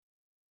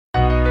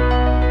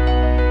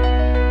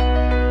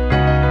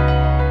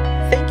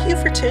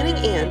tuning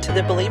in to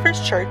the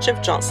Believers Church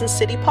of Johnson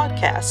City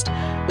podcast.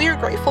 We are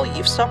grateful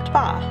you've stopped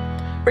by.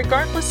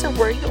 Regardless of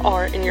where you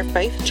are in your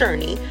faith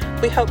journey,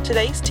 we hope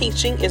today's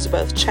teaching is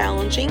both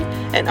challenging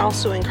and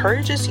also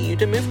encourages you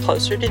to move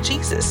closer to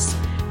Jesus.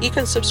 You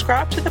can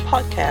subscribe to the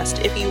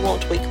podcast if you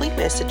want weekly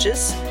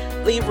messages,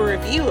 leave a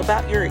review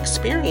about your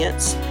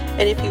experience,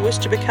 and if you wish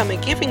to become a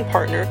giving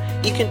partner,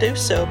 you can do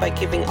so by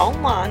giving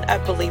online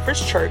at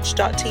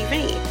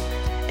believerschurch.tv.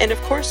 And of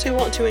course, we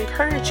want to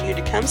encourage you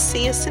to come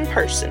see us in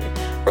person.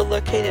 We're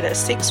located at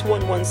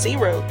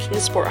 6110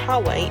 Kingsport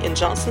Highway in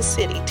Johnson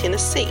City,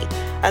 Tennessee.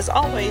 As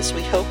always,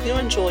 we hope you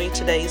enjoy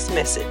today's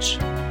message.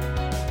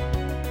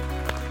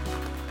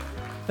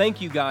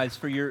 Thank you guys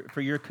for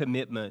your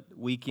commitment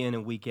week in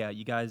and week out.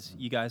 You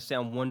guys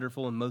sound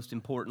wonderful, and most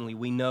importantly,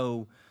 we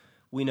know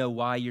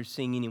why you're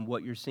singing and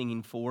what you're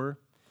singing for,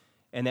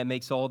 and that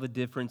makes all the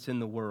difference in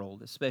the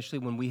world, especially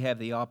when we have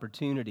the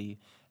opportunity,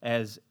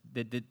 as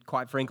that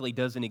quite frankly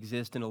doesn't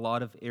exist in a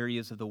lot of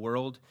areas of the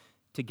world,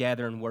 to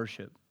gather and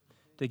worship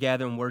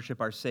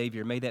our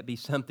Savior. May that be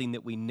something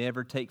that we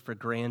never take for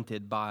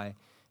granted by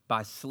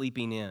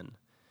sleeping in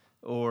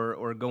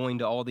or going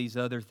to all these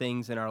other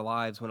things in our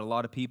lives, when a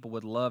lot of people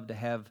would love to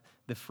have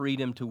the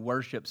freedom to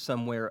worship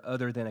somewhere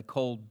other than a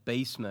cold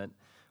basement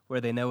where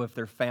they know if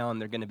they're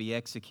found they're going to be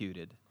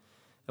executed.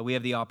 We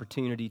have the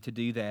opportunity to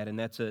do that, and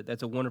that's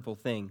a wonderful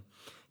thing.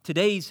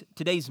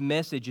 Today's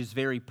message is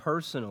very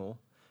personal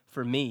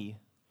for me,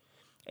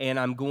 and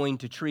I'm going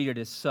to treat it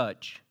as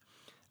such.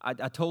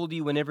 I told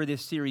you whenever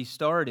this series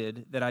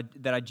started that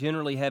I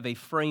generally have a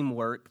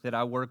framework that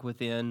I work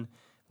within.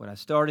 When I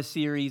start a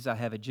series, I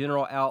have a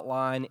general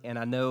outline, and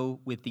I know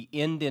with the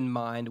end in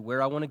mind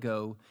where I want to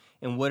go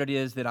and what it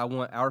is that I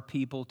want our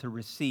people to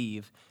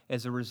receive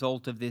as a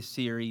result of this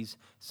series,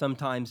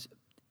 sometimes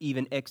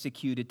even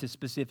executed to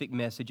specific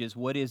messages.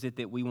 What is it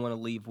that we want to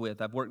leave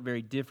with? I've worked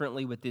very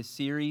differently with this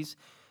series,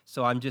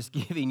 so I'm just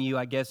giving you,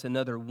 I guess,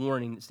 another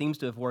warning. It seems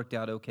to have worked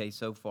out okay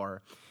so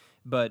far,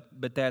 but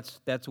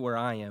that's where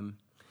I am.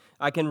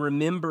 I can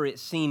remember it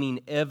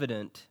seeming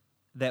evident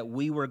that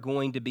we were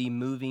going to be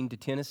moving to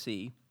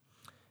Tennessee.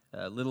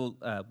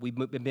 We've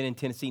been in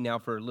Tennessee now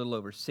for a little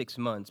over 6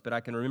 months, but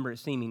I can remember it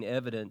seeming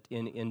evident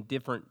in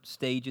different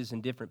stages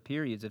and different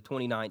periods of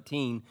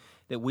 2019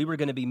 that we were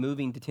going to be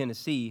moving to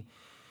Tennessee.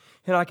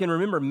 And I can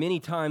remember many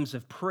times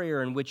of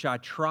prayer in which I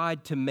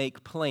tried to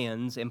make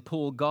plans and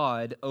pull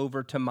God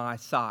over to my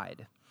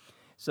side.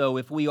 So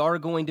if we are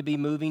going to be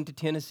moving to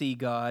Tennessee,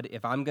 God,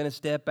 if I'm going to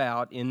step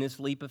out in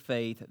this leap of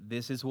faith,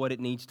 this is what it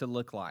needs to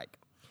look like.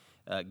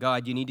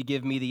 God, you need to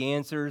give me the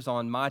answers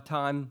on my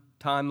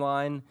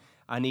timeline.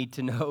 I need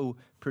to know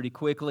pretty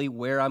quickly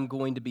where I'm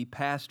going to be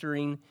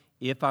pastoring,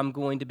 if I'm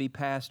going to be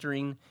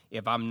pastoring.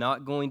 If I'm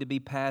not going to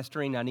be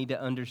pastoring, I need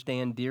to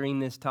understand during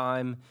this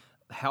time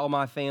how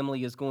my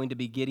family is going to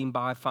be getting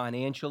by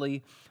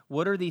financially.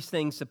 What are these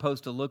things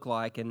supposed to look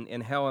like,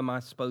 and how am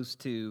I supposed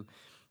to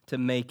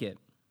make it?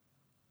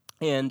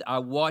 And I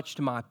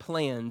watched my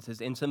plans,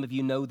 and some of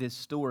you know this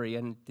story,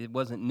 and it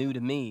wasn't new to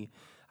me.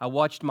 I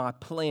watched my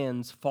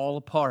plans fall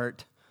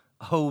apart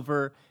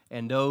over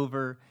and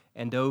over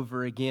and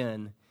over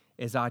again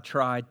as I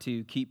tried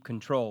to keep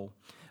control.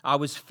 I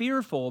was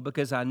fearful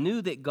because I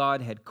knew that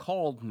God had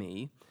called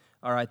me.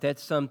 All right,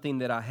 that's something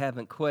that I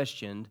haven't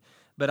questioned.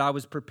 But I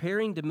was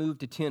preparing to move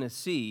to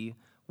Tennessee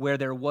where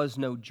there was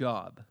no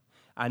job.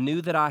 I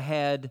knew that I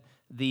had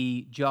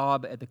the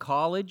job at the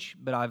college,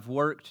 but I've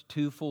worked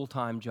 2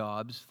 full-time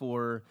jobs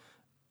for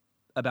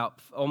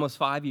about almost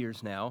 5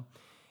 years now.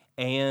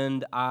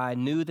 And I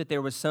knew that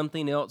there was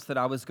something else that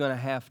I was going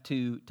to have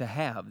to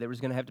have. There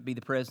was going to have to be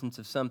the presence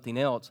of something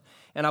else.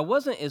 And I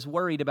wasn't as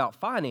worried about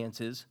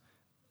finances,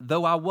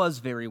 though I was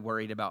very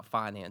worried about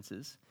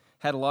finances.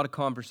 Had a lot of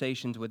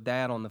conversations with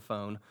Dad on the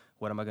phone.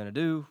 What am I going to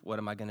do? What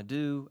am I going to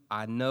do?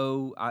 I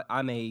know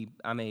I'm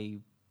a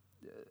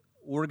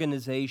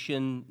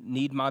organization,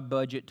 need my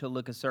budget to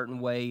look a certain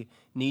way,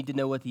 need to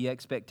know what the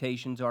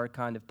expectations are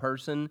kind of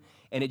person,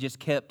 and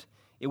it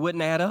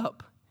wouldn't add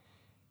up.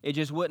 It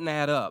just wouldn't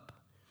add up.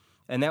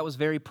 And that was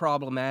very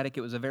problematic.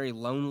 It was a very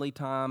lonely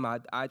time.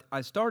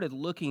 I started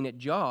looking at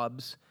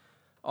jobs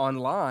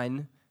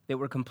online that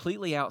were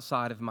completely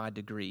outside of my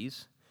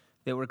degrees,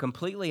 that were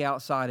completely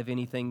outside of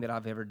anything that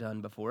I've ever done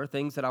before,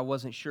 things that I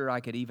wasn't sure I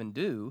could even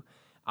do.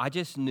 I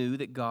just knew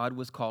that God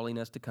was calling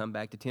us to come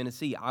back to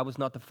Tennessee. I was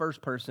not the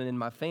first person in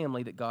my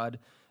family that God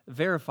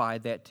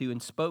verified that to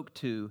and spoke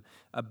to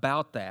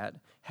about that.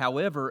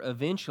 However,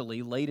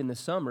 eventually, late in the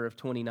summer of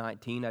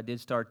 2019, I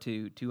did start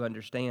to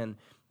understand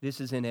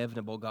this is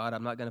inevitable, God.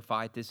 I'm not going to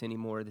fight this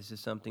anymore. This is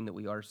something that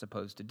we are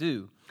supposed to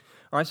do.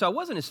 All right, so I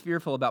wasn't as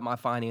fearful about my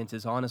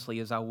finances, honestly,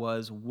 as I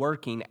was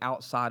working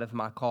outside of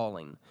my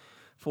calling.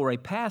 For a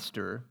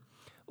pastor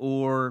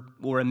or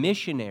a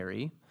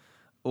missionary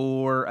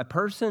or a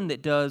person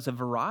that does a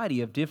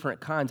variety of different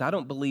kinds, I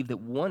don't believe that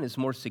one is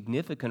more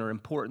significant or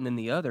important than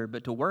the other,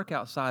 but to work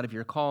outside of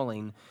your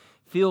calling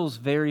feels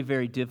very,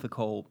 very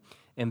difficult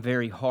and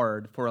very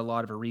hard for a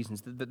lot of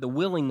reasons. The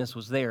willingness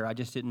was there. I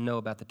just didn't know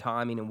about the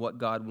timing and what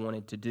God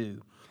wanted to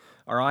do.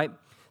 All right?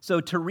 So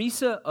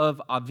Teresa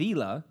of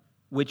Avila,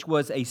 which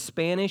was a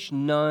Spanish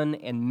nun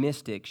and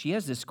mystic, she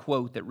has this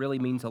quote that really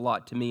means a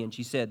lot to me, and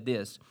she said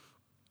this: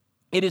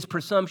 "It is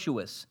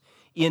presumptuous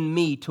in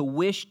me to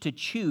wish to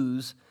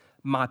choose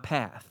my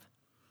path."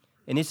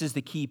 And this is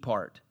the key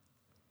part,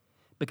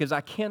 because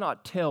I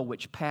cannot tell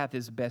which path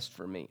is best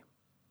for me.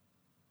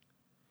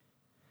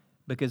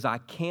 Because I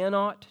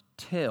cannot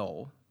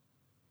tell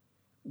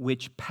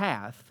which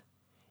path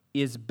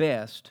is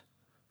best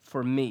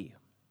for me.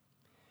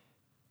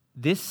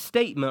 This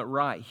statement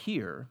right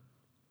here,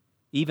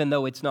 even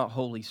though it's not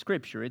Holy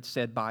Scripture, it's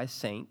said by a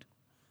saint,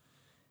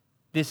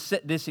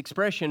 this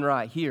expression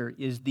right here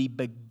is the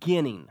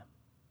beginning,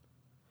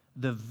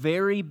 the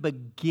very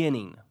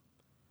beginning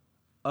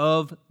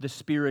of the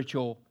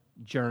spiritual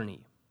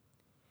journey.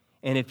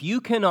 And if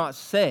you cannot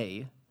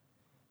say,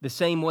 the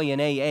same way in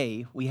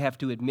AA, we have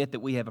to admit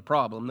that we have a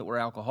problem, that we're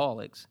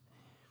alcoholics.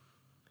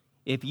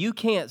 If you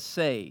can't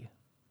say,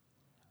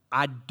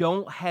 I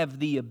don't have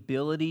the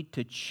ability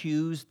to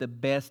choose the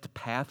best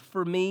path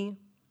for me,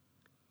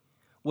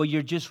 well,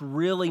 you're just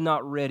really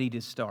not ready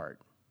to start.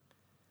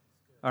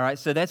 All right,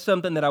 so that's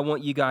something that I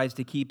want you guys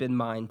to keep in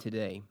mind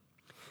today.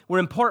 We're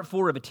in part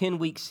 4 of a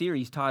 10-week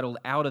series titled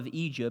Out of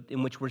Egypt,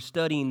 in which we're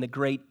studying the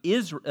great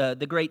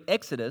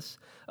exodus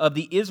of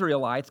the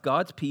Israelites,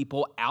 God's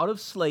people, out of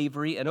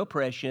slavery and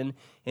oppression,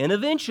 and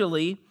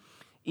eventually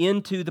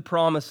into the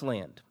Promised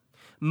Land.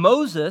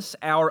 Moses,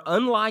 our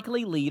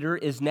unlikely leader,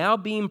 is now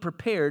being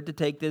prepared to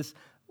take this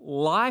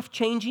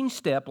life-changing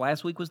step.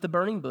 Last week was the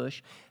burning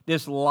bush.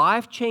 This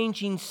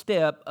life-changing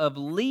step of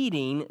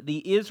leading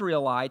the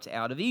Israelites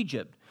out of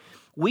Egypt.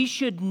 We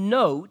should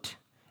note,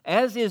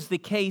 as is the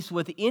case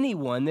with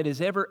anyone that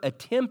has ever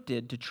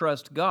attempted to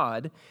trust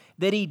God,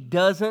 that he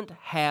doesn't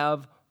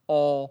have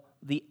all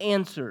the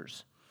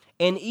answers.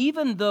 And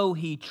even though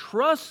he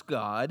trusts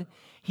God,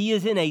 he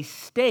is in a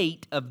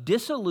state of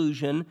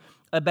disillusion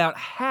about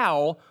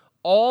how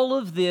all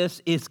of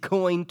this is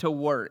going to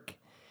work.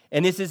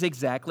 And this is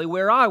exactly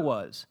where I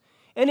was.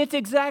 And it's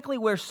exactly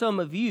where some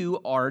of you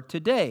are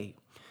today.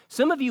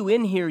 Some of you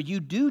in here, you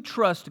do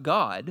trust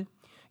God.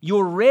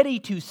 You're ready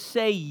to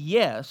say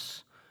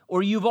yes,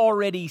 or you've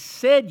already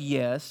said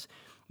yes.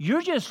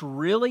 You're just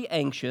really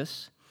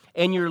anxious,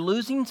 and you're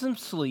losing some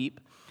sleep,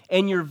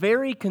 and you're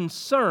very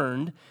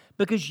concerned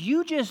because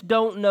you just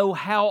don't know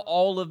how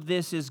all of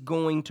this is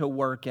going to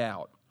work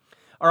out.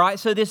 All right,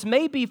 so this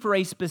may be for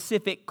a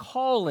specific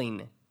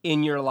calling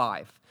in your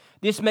life.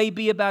 This may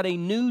be about a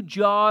new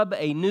job,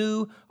 a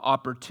new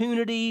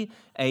opportunity,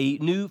 a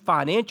new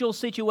financial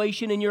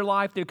situation in your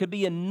life. There could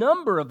be a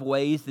number of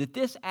ways that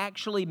this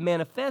actually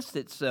manifests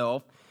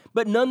itself,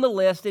 but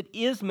nonetheless, it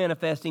is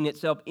manifesting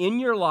itself in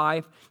your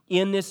life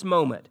in this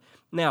moment.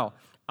 Now,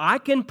 I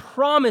can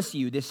promise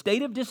you this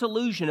state of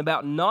disillusion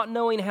about not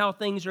knowing how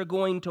things are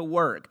going to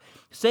work,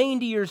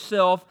 saying to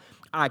yourself,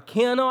 I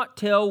cannot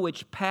tell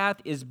which path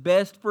is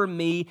best for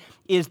me,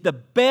 is the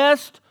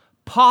best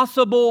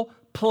possible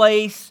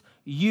place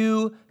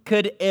you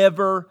could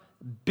ever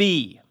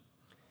be.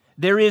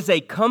 There is a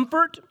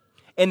comfort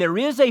and there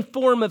is a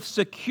form of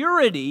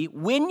security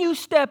when you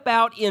step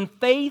out in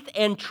faith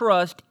and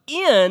trust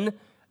in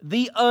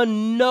the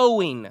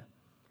unknowing.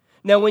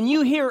 Now, when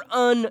you hear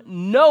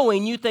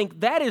unknowing, you think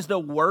that is the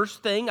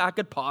worst thing I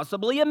could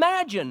possibly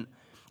imagine.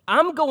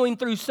 I'm going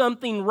through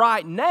something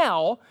right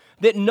now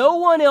that no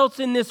one else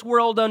in this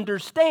world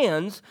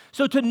understands.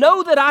 So to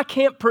know that I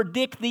can't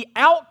predict the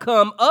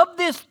outcome of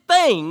this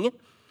thing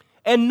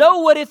and know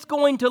what it's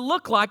going to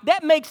look like,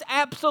 that makes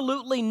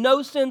absolutely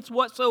no sense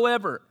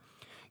whatsoever.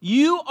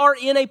 You are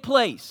in a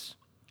place,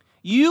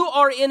 you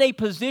are in a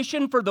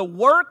position for the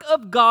work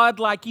of God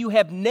like you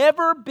have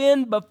never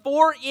been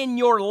before in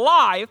your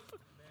life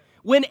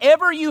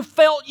whenever you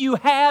felt you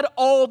had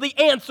all the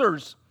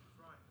answers.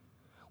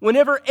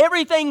 Whenever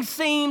everything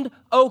seemed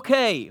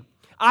okay.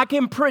 I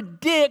can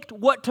predict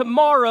what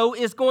tomorrow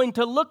is going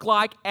to look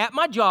like at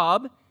my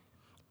job,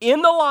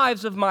 in the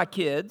lives of my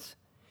kids,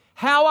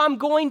 how I'm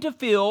going to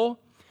feel,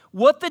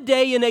 what the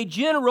day in a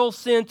general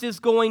sense is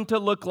going to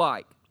look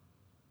like.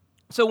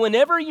 So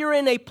whenever you're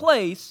in a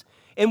place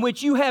in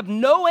which you have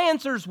no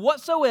answers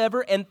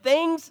whatsoever and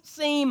things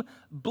seem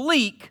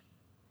bleak,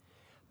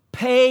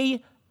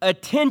 pay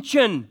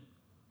attention.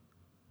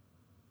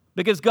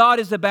 Because God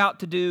is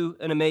about to do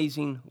an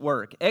amazing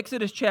work.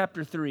 Exodus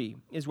chapter 3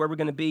 is where we're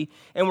going to be.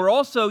 And we're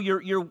also,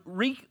 your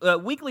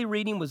weekly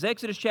reading was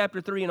Exodus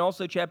chapter 3 and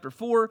also chapter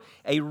 4,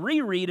 a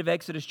reread of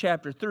Exodus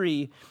chapter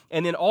 3,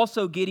 and then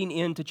also getting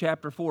into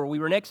chapter 4. We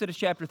were in Exodus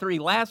chapter 3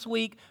 last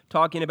week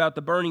talking about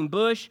the burning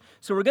bush.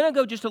 So we're going to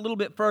go just a little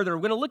bit further.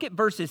 We're going to look at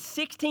verses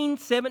 16,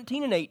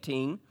 17, and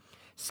 18,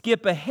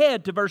 skip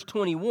ahead to verse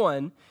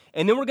 21,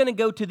 And then we're going to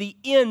go to the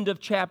end of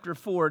chapter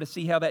 4 to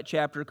see how that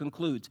chapter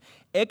concludes.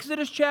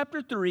 Exodus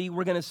chapter 3,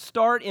 we're going to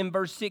start in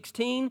verse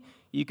 16.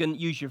 You can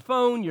use your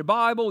phone, your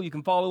Bible, you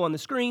can follow on the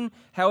screen,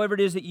 however it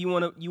is that you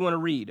want to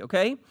read,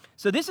 okay?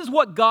 So this is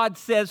what God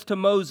says to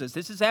Moses.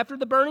 This is after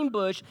the burning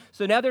bush,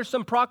 so now there's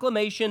some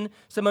proclamation,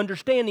 some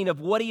understanding of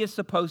what he is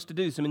supposed to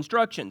do, some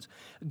instructions.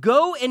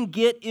 Go and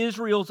get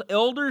Israel's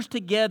elders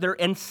together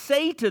and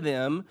say to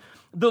them,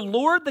 the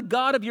Lord, the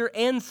God of your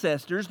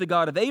ancestors, the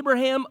God of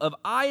Abraham, of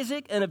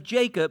Isaac, and of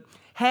Jacob,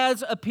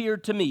 has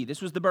appeared to me.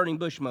 This was the burning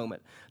bush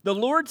moment. The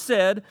Lord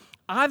said,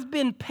 I've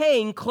been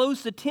paying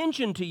close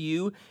attention to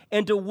you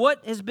and to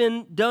what has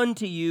been done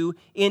to you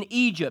in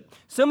Egypt.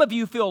 Some of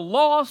you feel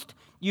lost,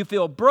 you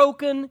feel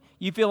broken,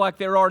 you feel like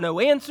there are no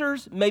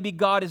answers. Maybe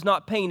God is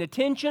not paying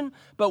attention.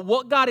 But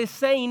what God is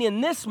saying in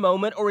this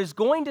moment, or is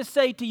going to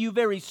say to you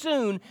very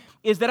soon,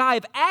 is that I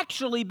have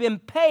actually been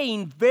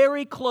paying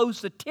very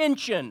close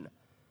attention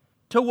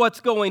to what's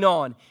going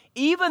on.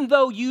 Even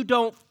though you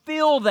don't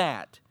feel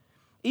that,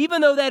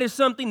 even though that is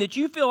something that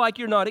you feel like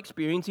you're not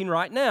experiencing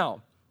right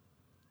now.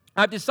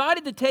 I've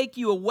decided to take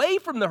you away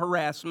from the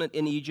harassment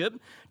in Egypt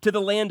to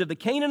the land of the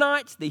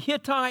Canaanites, the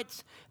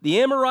Hittites,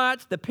 the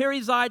Amorites, the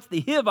Perizzites,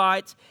 the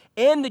Hivites,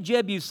 and the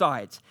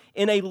Jebusites,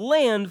 in a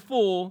land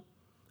full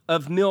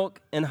of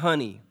milk and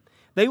honey.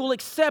 They will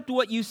accept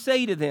what you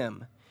say to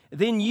them.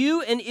 Then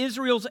you and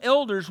Israel's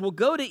elders will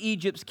go to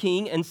Egypt's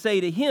king and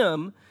say to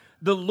him,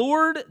 the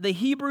Lord, the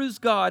Hebrews'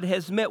 God,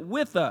 has met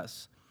with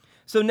us.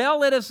 So now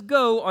let us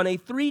go on a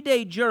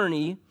 3-day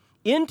journey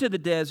into the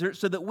desert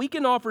so that we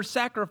can offer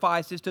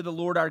sacrifices to the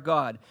Lord our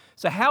God.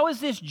 So how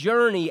is this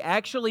journey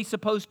actually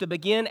supposed to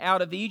begin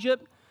out of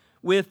Egypt?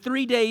 With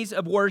 3 days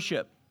of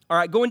worship. All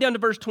right, going down to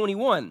verse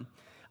 21.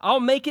 I'll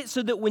make it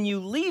so that when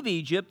you leave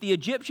Egypt, the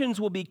Egyptians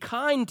will be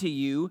kind to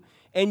you,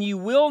 and you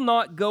will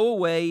not go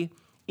away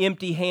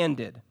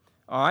empty-handed.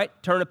 All right,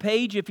 turn a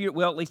page if you're,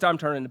 well, at least I'm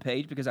turning the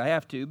page because I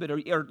have to, but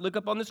or look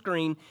up on the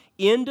screen,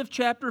 end of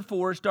chapter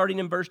 4, starting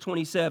in verse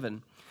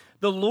 27.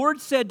 The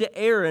Lord said to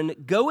Aaron,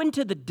 go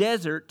into the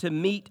desert to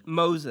meet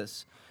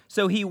Moses.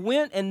 So he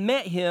went and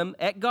met him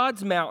at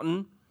God's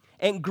mountain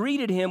and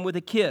greeted him with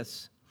a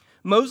kiss.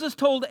 Moses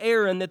told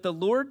Aaron that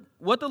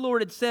what the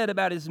Lord had said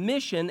about his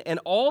mission and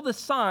all the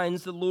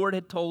signs the Lord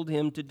had told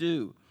him to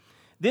do.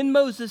 Then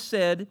Moses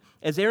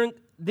and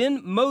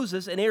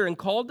Aaron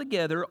called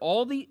together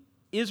all the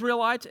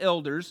Israelites'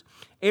 elders.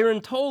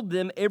 Aaron told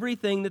them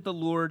everything that the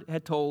Lord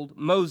had told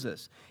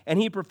Moses, and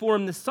he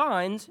performed the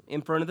signs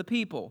in front of the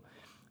people.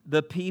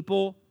 The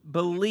people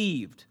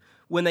believed.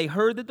 When they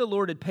heard that the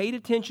Lord had paid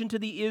attention to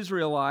the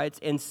Israelites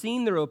and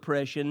seen their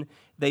oppression,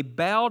 they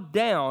bowed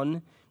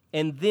down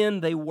and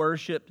then they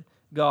worshiped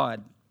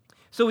God.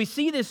 So we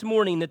see this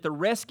morning that the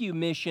rescue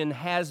mission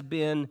has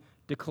been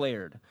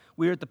declared.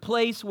 We're at the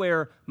place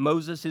where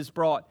Moses is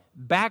brought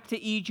back to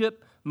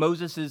Egypt.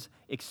 Moses has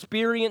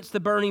experienced the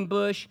burning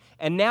bush,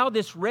 and now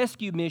this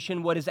rescue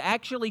mission, what is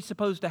actually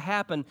supposed to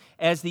happen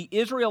as the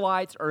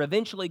Israelites are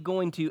eventually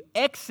going to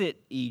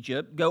exit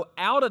Egypt, go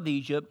out of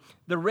Egypt,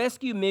 the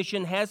rescue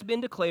mission has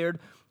been declared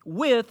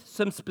with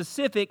some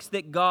specifics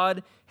that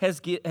God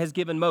has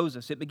given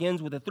Moses. It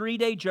begins with a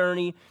 3-day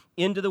journey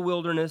into the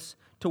wilderness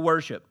to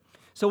worship.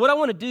 So what I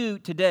want to do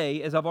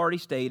today, as I've already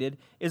stated,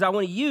 is I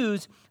want to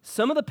use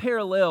some of the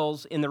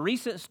parallels in the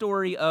recent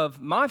story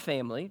of my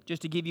family,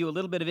 just to give you a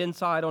little bit of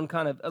insight on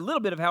kind of a little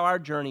bit of how our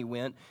journey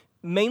went,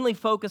 mainly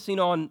focusing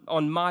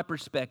on my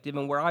perspective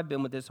and where I've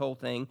been with this whole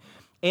thing,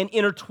 and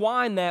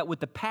intertwine that with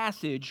the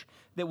passage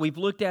that we've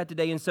looked at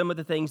today and some of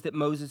the things that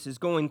Moses is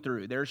going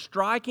through. There are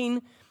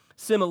striking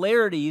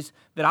similarities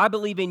that I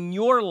believe in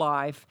your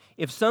life,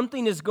 if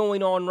something is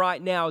going on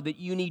right now that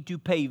you need to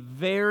pay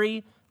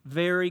very,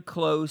 very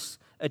close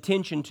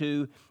attention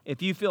to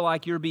if you feel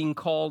like you're being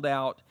called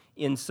out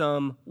in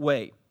some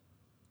way.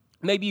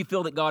 Maybe you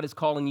feel that God is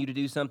calling you to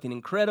do something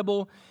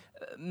incredible.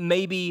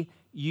 Maybe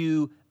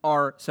you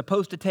are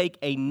supposed to take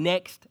a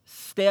next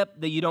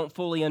step that you don't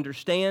fully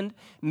understand.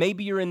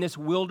 Maybe you're in this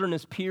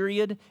wilderness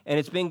period and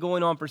it's been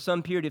going on for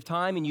some period of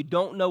time and you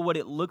don't know what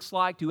it looks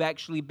like to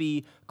actually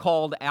be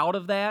called out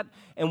of that.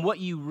 And what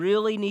you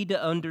really need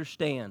to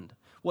understand,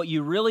 what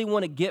you really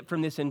want to get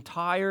from this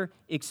entire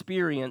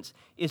experience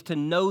is to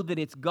know that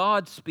it's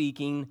God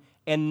speaking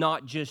and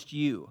not just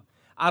you.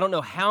 I don't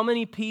know how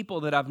many people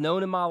that I've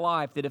known in my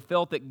life that have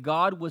felt that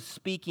God was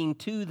speaking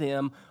to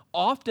them,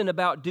 often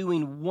about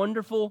doing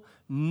wonderful,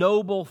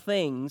 noble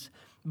things,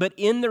 but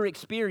in their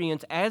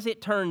experience, as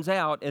it turns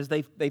out, as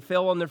they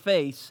fell on their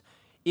face,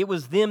 it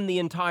was them the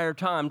entire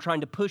time trying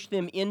to push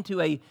them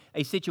into a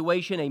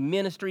situation, a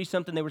ministry,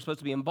 something they were supposed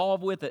to be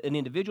involved with, an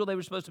individual they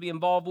were supposed to be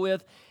involved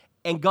with,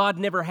 and God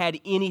never had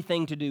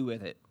anything to do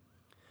with it.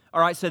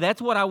 All right, so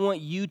that's what I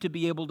want you to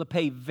be able to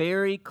pay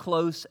very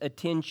close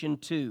attention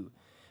to,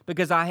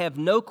 because I have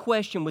no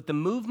question with the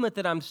movement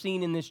that I'm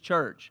seeing in this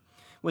church,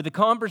 with the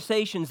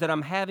conversations that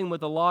I'm having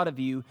with a lot of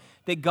you,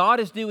 that God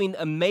is doing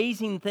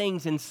amazing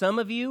things in some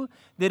of you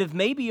that have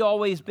maybe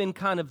always been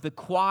kind of the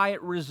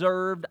quiet,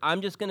 reserved,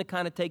 I'm just going to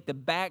kind of take the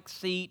back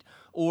seat,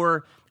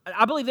 or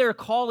I believe there are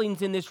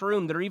callings in this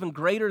room that are even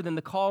greater than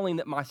the calling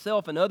that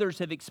myself and others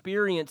have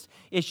experienced.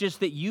 It's just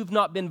that you've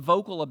not been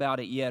vocal about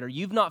it yet, or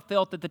you've not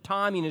felt that the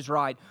timing is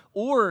right,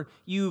 or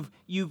you've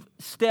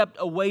stepped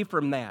away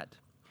from that.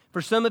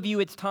 For some of you,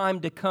 it's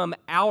time to come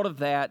out of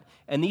that,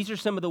 and these are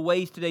some of the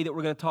ways today that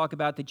we're going to talk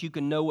about that you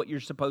can know what you're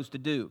supposed to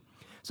do.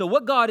 So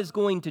what God is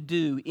going to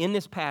do in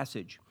this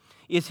passage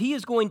is He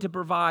is going to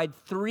provide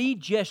 3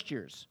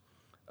 gestures,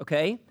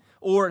 okay,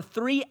 or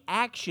 3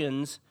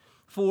 actions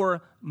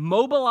for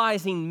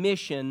mobilizing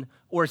mission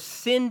or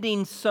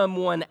sending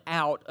someone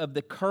out of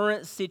the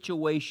current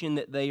situation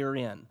that they are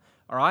in,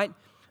 all right?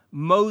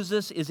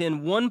 Moses is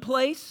in one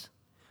place.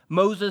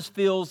 Moses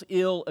feels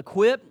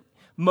ill-equipped.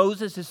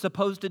 Moses is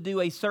supposed to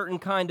do a certain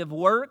kind of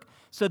work.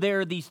 So there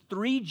are these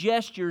 3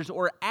 gestures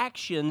or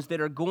actions that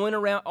are going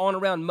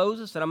around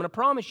Moses, and I'm going to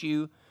promise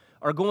you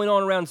are going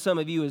on around some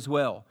of you as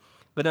well.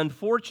 But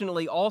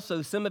unfortunately,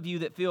 also some of you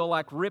that feel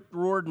like ripped,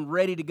 roared, and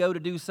ready to go to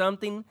do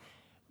something,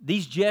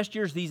 these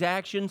gestures, these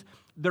actions,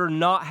 they're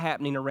not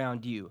happening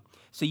around you.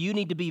 So you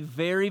need to be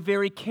very,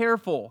 very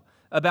careful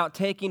about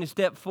taking a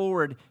step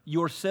forward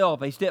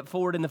yourself, a step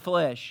forward in the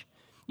flesh.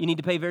 You need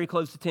to pay very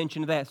close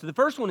attention to that. So the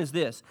first one is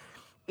this.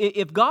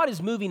 If God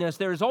is moving us,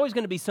 there is always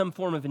going to be some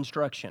form of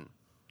instruction.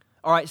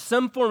 All right,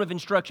 some form of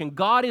instruction.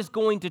 God is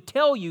going to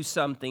tell you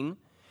something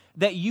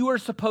that you are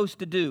supposed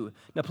to do.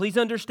 Now, please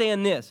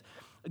understand this.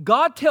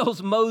 God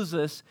tells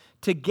Moses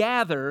to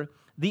gather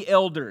the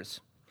elders.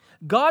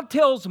 God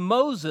tells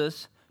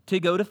Moses to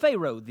go to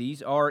Pharaoh.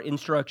 These are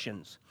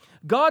instructions.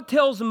 God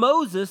tells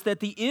Moses that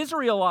the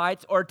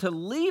Israelites are to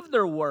leave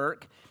their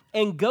work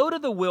and go to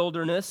the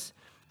wilderness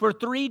for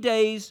 3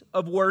 days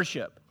of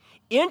worship.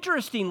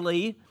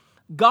 Interestingly,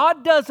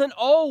 God doesn't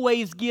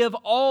always give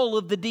all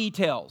of the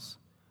details.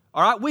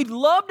 All right, we'd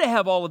love to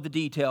have all of the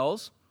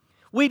details.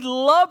 We'd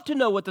love to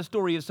know what the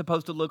story is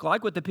supposed to look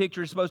like, what the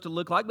picture is supposed to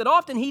look like, but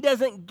often He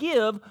doesn't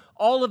give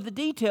all of the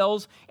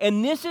details,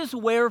 and this is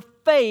where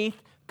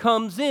faith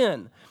comes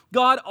in.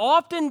 God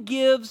often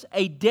gives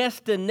a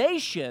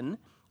destination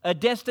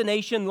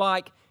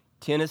like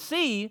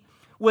Tennessee,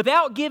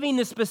 without giving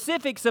the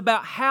specifics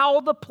about how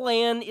the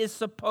plan is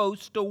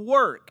supposed to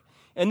work.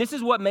 And this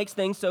is what makes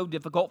things so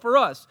difficult for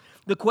us.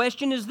 The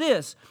question is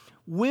this: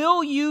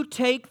 will you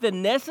take the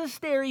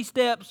necessary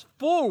steps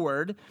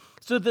forward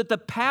so that the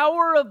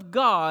power of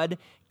God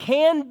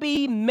can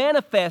be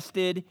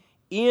manifested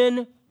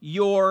in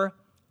your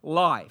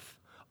life?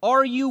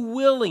 Are you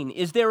willing?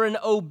 Is there an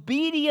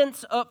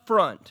obedience up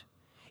front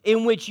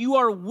in which you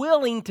are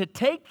willing to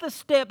take the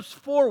steps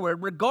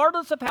forward,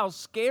 regardless of how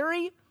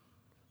scary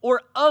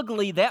or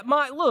ugly that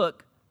might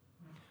look,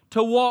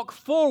 to walk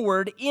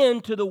forward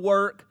into the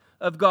work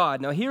of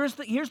God? Now, here's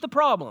the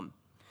problem.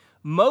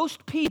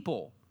 Most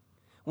people,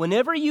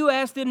 whenever you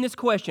ask them this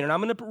question, and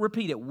I'm going to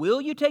repeat it, will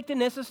you take the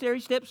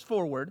necessary steps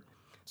forward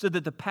so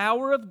that the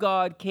power of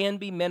God can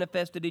be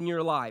manifested in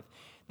your life?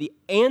 The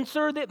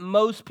answer that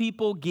most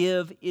people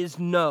give is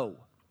no.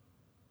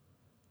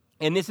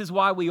 And this is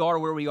why we are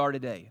where we are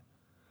today.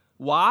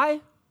 Why?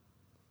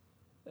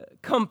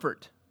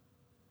 Comfort.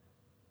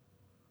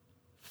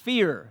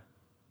 Fear.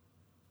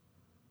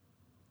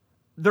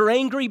 They're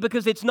angry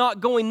because it's not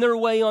going their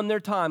way on their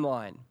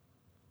timeline.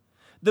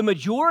 The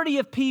majority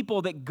of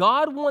people that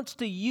God wants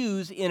to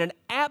use in an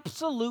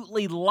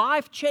absolutely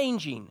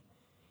life-changing,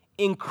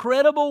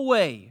 incredible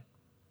way,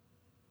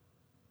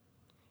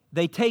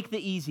 they take the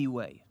easy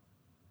way.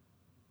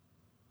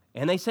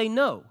 And they say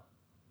no.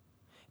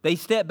 They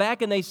step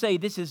back and they say,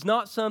 this is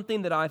not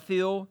something that I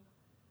feel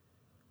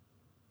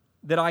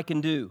that I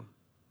can do.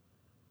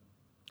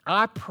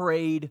 I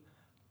prayed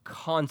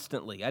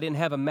constantly. I didn't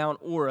have a Mount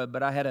Ora,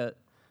 but I had a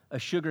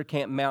sugar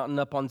camp mountain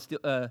up on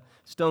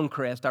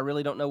Stonecrest. I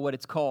really don't know what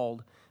it's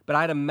called, but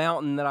I had a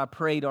mountain that I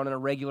prayed on a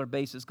regular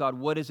basis. God,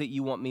 what is it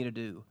you want me to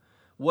do?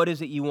 What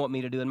is it you want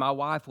me to do? And my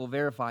wife will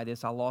verify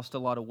this. I lost a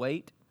lot of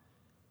weight.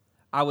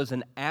 I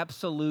wasn't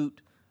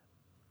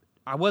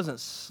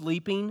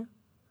sleeping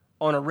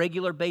on a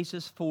regular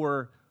basis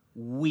for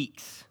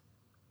weeks.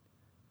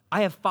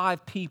 I have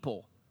 5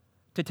 people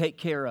to take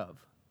care of.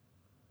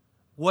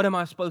 What am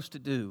I supposed to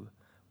do?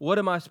 What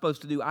am I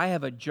supposed to do? I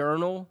have a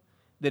journal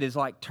that is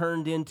like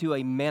turned into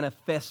a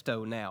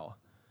manifesto now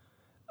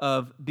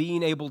of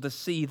being able to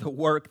see the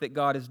work that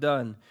God has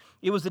done.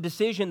 It was a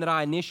decision that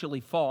I initially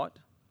fought.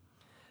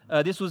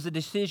 This was a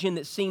decision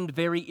that seemed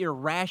very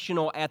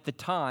irrational at the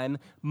time.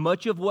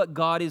 Much of what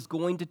God is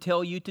going to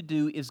tell you to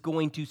do is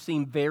going to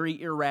seem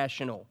very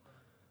irrational.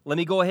 Let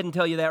me go ahead and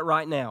tell you that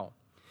right now.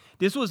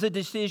 This was a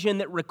decision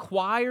that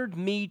required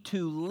me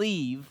to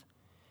leave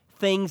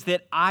things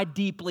that I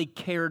deeply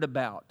cared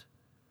about.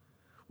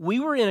 We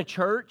were in a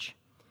church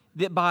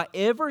that by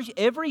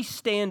every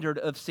standard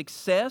of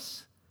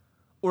success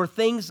or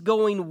things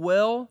going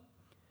well,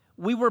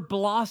 we were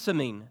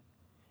blossoming.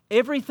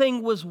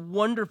 Everything was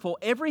wonderful.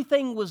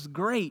 Everything was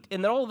great.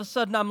 And then all of a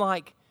sudden I'm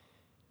like,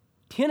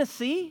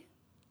 Tennessee?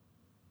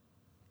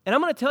 And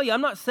I'm going to tell you, I'm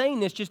not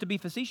saying this just to be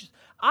facetious.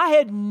 I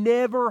had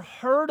never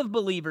heard of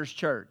Believers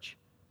Church.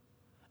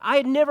 I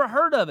had never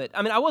heard of it.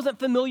 I mean, I wasn't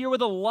familiar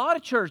with a lot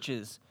of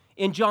churches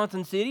in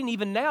Johnson City, and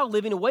even now,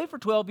 living away for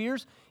 12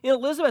 years in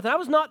Elizabeth.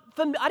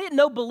 And I didn't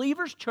know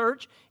Believers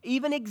Church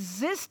even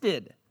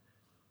existed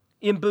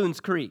in Boones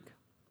Creek.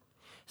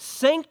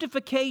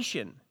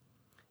 Sanctification,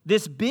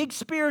 this big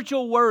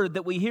spiritual word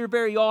that we hear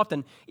very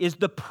often, is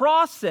the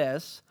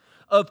process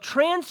of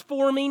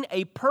transforming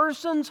a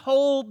person's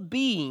whole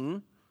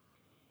being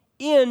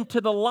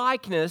into the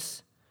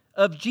likeness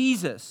of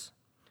Jesus.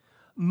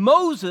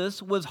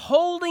 Moses was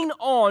holding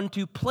on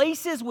to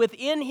places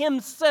within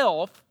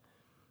himself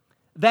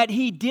that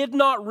he did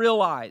not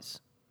realize.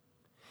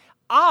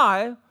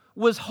 I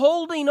was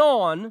holding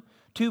on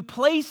to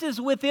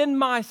places within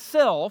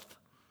myself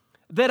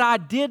that I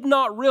did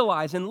not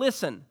realize. And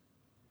listen,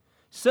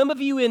 some of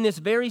you in this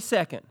very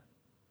second,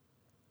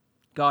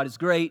 God is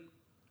great,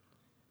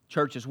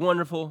 church is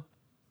wonderful,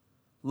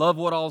 love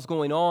what all's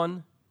going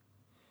on,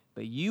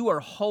 but you are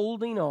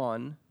holding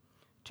on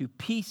to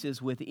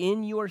pieces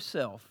within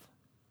yourself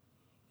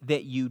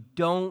that you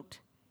don't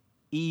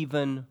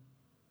even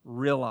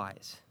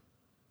realize.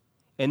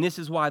 And this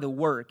is why the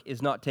work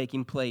is not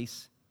taking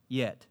place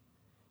yet.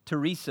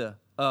 Teresa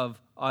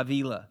of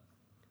Avila,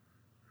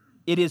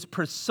 it is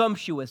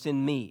presumptuous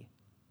in me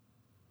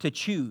to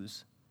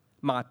choose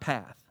my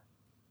path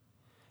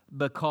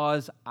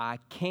because I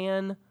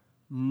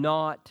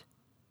cannot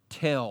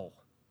tell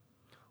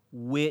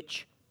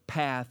which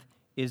path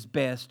is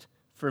best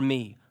for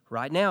me.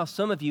 Right now,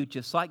 some of you,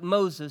 just like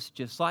Moses,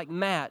 just like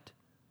Matt,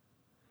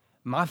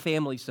 my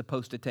family's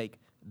supposed to take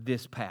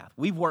this path.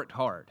 We've worked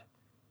hard.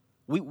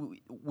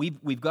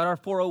 We've got our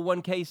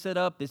 401k set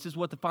up. This is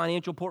what the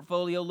financial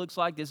portfolio looks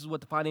like. This is what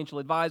the financial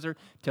advisor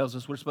tells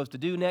us we're supposed to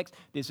do next.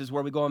 This is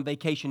where we go on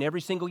vacation every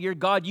single year.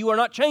 God, you are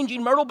not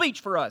changing Myrtle Beach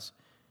for us.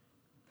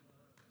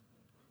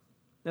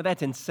 Now,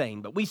 that's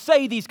insane, but we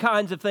say these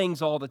kinds of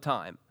things all the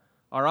time,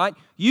 all right?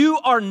 You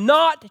are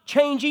not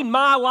changing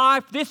my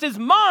life. This is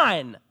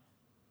mine.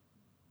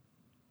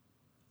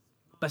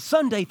 But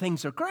Sunday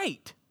things are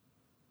great.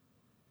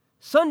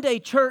 Sunday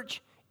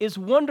church is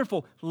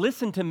wonderful.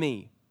 Listen to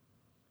me.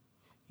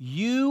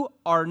 You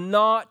are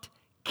not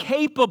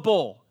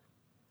capable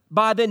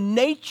by the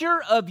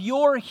nature of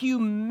your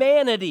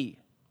humanity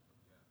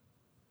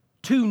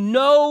to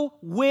know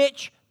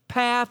which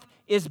path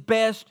is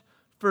best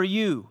for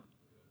you.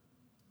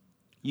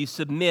 You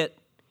submit,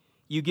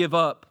 you give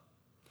up.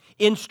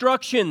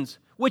 Instructions,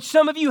 which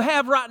some of you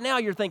have right now,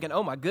 you're thinking,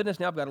 oh my goodness,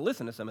 now I've got to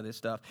listen to some of this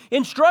stuff.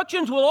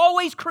 Instructions will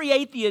always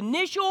create the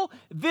initial,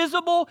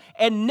 visible,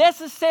 and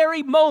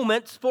necessary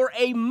moments for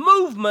a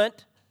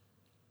movement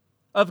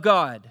of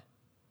God.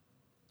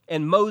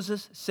 And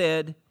Moses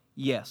said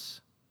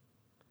yes.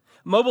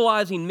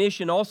 Mobilizing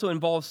mission also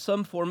involves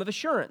some form of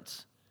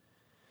assurance.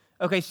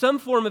 Okay, some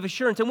form of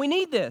assurance, and we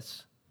need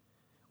this.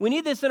 We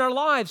need this in our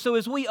lives. So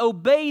as we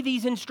obey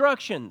these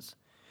instructions,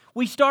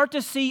 we start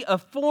to see a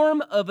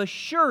form of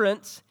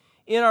assurance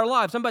in our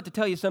lives. I'm about to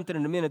tell you something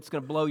in a minute that's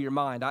going to blow your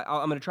mind.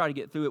 I'm going to try to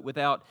get through it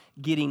without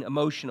getting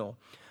emotional.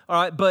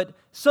 All right, but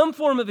some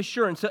form of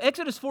assurance. So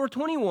Exodus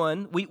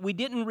 4:21, we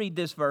didn't read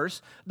this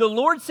verse. The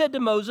Lord said to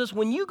Moses,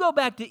 when you go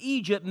back to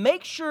Egypt,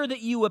 make sure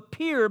that you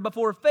appear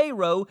before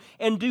Pharaoh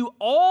and do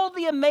all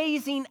the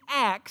amazing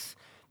acts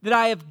that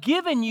I have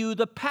given you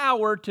the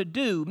power to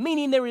do.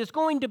 Meaning there is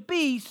going to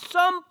be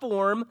some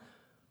form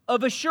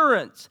of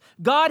assurance.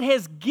 God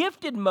has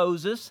gifted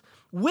Moses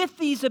with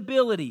these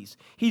abilities.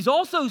 He's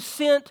also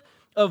sent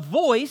a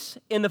voice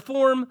in the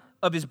form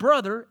of his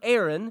brother,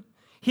 Aaron,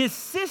 his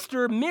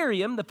sister,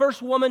 Miriam, the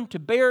first woman to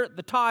bear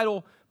the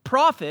title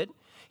prophet.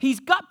 He's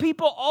got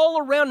people all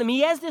around him.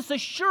 He has this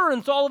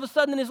assurance all of a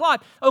sudden in his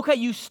life. Okay,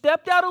 you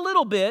stepped out a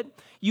little bit.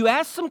 You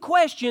asked some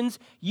questions.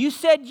 You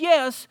said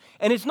yes.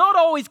 And it's not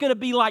always going to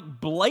be like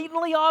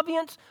blatantly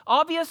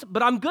obvious,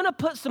 but I'm going to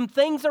put some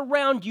things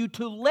around you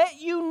to let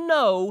you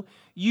know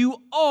you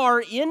are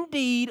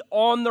indeed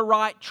on the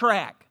right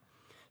track.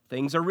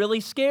 Things are really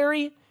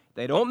scary.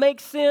 They don't make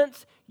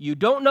sense. You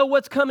don't know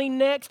what's coming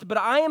next, but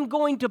I am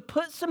going to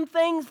put some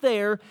things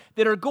there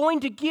that are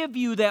going to give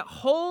you that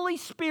Holy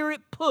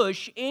Spirit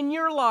push in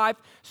your life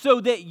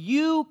so that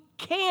you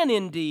can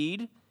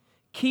indeed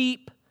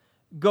keep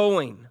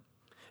going.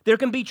 There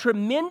can be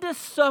tremendous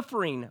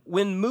suffering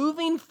when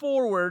moving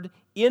forward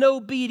in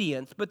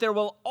obedience, but there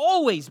will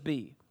always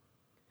be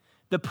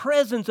the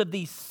presence of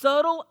these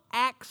subtle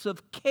acts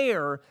of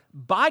care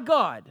by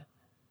God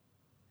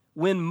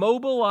when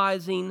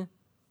mobilizing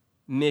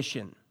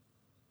mission.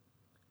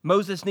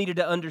 Moses needed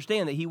to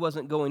understand that he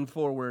wasn't going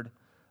forward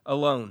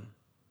alone.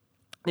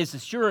 This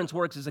assurance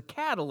works as a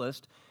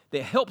catalyst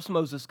that helps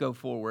Moses go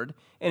forward,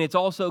 and it's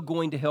also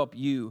going to help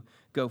you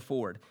go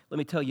forward. Let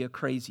me tell you a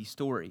crazy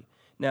story.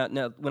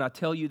 Now, when I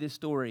tell you this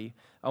story,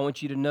 I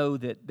want you to know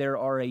that there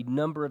are a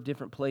number of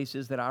different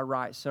places that I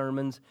write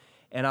sermons,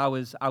 and I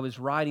was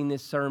writing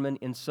this sermon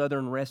in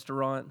Southern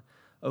Restaurant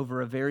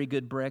over a very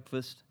good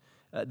breakfast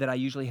that I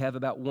usually have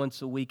about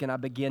once a week, and I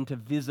began to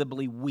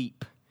visibly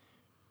weep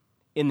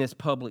in this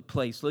public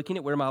place, looking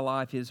at where my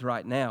life is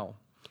right now.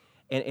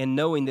 and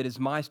knowing that, as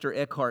Meister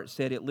Eckhart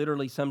said, it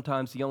literally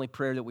sometimes the only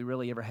prayer that we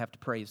really ever have to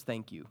pray is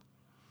thank you.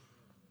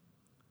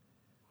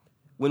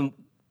 When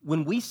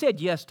we said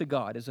yes to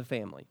God as a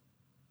family,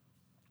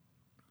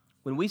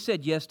 when we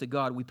said yes to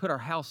God, we put our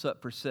house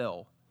up for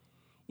sale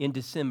in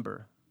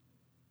December.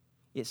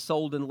 It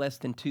sold in less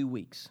than 2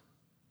 weeks.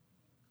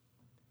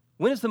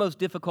 When is the most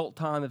difficult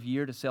time of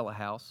year to sell a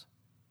house?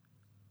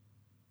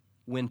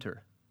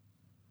 Winter,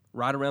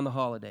 right around the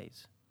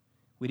holidays.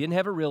 We didn't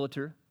have a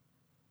realtor.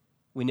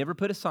 We never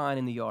put a sign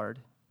in the yard.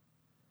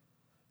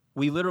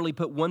 We literally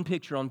put one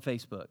picture on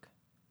Facebook,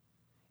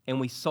 and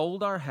we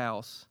sold our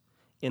house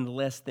in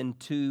less than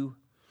 2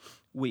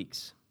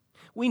 weeks.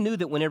 We knew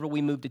that whenever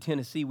we moved to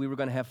Tennessee, we were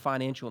going to have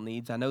financial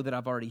needs. I know that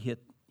I've already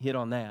hit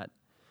on that.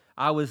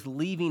 I was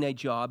leaving a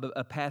job,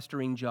 a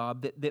pastoring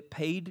job that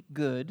paid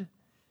good,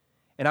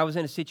 and I was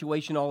in a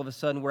situation all of a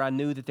sudden where I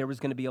knew that there was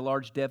going to be a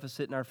large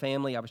deficit in our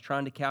family. I was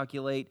trying to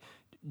calculate,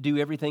 do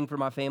everything for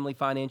my family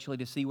financially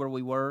to see where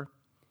we were.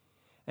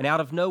 And out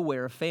of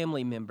nowhere, a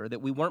family member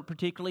that we weren't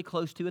particularly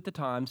close to at the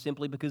time,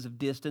 simply because of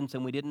distance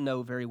and we didn't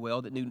know very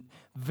well, that knew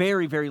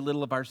very, very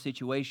little of our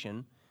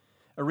situation,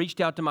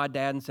 reached out to my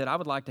dad and said, I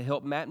would like to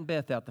help Matt and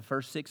Beth out the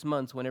first 6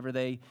 months whenever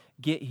they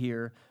get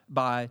here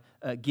by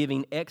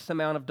giving X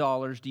amount of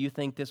dollars. Do you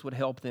think this would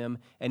help them?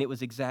 And it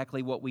was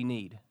exactly what we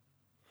need.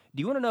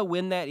 Do you want to know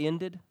when that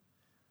ended?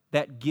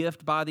 That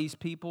gift by these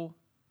people?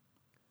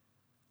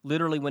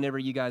 Literally whenever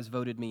you guys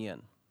voted me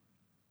in.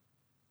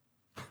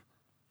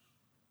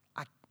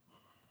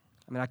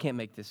 I can't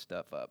make this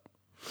stuff up.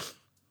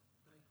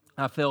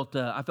 I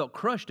felt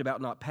crushed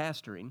about not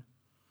pastoring,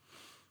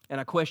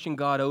 and I questioned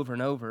God over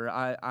and over.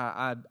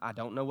 I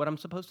don't know what I'm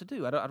supposed to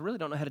do. I really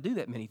don't know how to do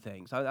that many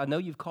things. I know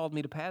you've called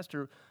me to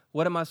pastor.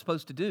 What am I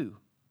supposed to do?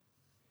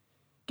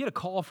 Get a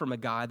call from a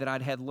guy that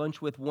I'd had lunch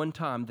with one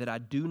time that I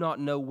do not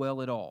know well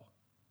at all.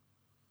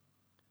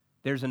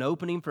 There's an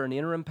opening for an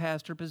interim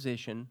pastor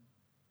position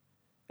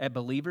at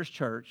Believers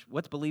Church.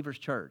 What's Believers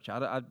Church?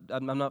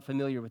 I'm not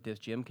familiar with this,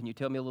 Jim. Can you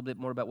tell me a little bit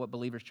more about what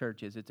Believers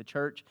Church is? It's a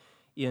church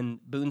in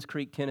Boones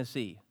Creek,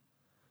 Tennessee.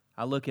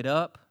 I look it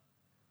up.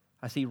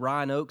 I see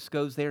Ryan Oakes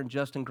goes there and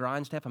Justin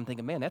Grindstaff. I'm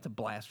thinking, man, that's a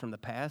blast from the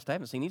past. I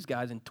haven't seen these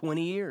guys in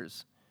 20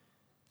 years.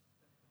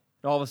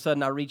 And all of a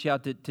sudden, I reach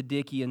out to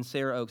Dickie and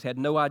Sarah Oakes. Had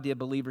no idea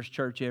Believers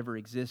Church ever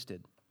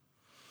existed.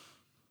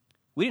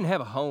 We didn't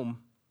have a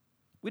home.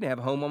 We didn't have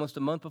a home almost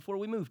a month before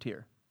we moved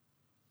here.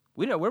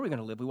 We didn't know where we were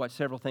going to live. We watched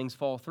several things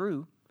fall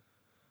through.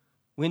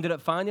 We ended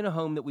up finding a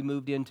home that we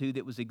moved into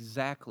that was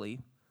exactly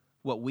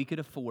what we could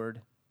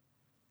afford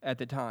at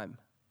the time.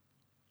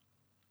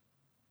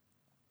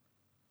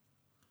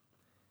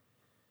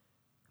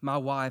 My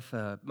wife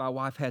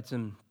had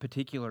some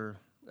particular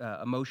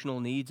emotional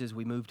needs as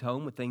we moved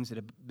home with things that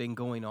have been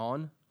going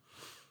on.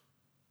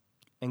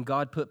 And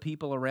God put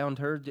people around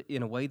her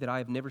in a way that I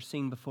have never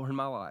seen before in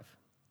my life.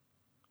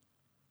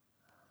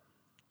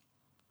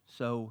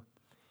 So,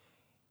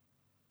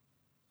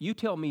 you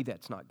tell me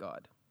that's not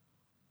God.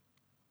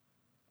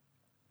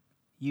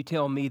 You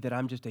tell me that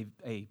I'm just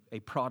a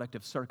product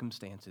of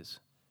circumstances,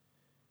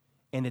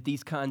 and that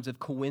these kinds of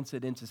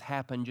coincidences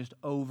happen just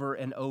over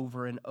and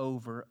over and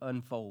over,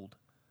 unfold.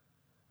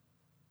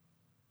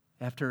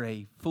 After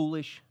a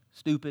foolish,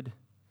 stupid,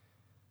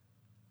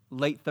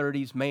 late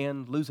 30s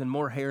man losing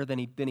more hair than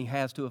he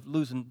has to have,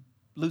 losing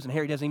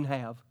hair he doesn't even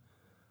have,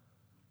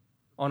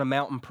 on a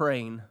mountain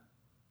praying,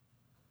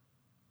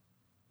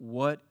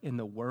 what in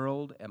the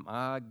world am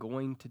I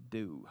going to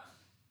do?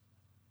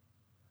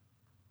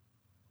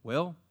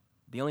 Well,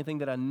 the only thing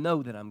that I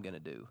know that I'm going to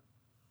do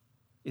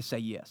is say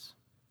yes.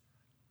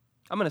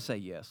 I'm going to say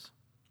yes.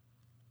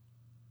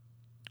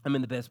 I'm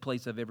in the best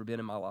place I've ever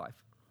been in my life.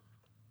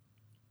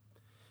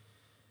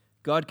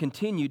 God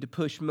continued to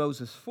push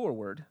Moses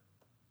forward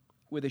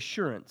with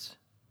assurance,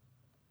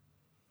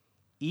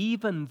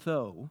 even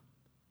though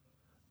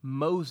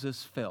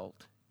Moses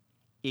felt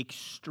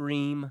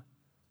extreme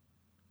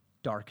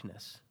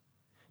darkness.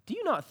 Do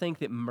you not think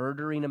that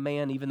murdering a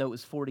man, even though it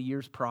was 40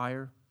 years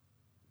prior,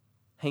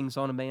 hangs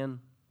on a man?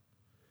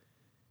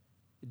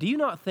 Do you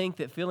not think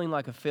that feeling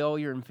like a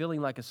failure and feeling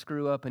like a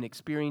screw-up and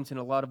experiencing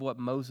a lot of what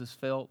Moses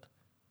felt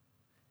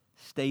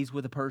stays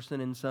with a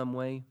person in some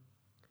way?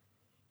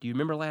 Do you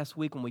remember last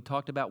week when we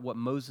talked about what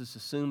Moses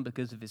assumed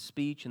because of his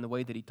speech and the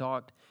way that he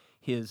talked,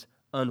 his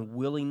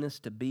unwillingness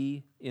to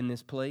be in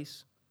this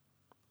place?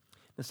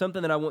 Now,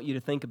 something that I want you to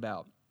think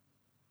about.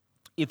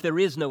 If there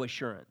is no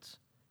assurance,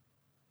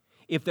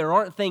 if there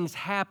aren't things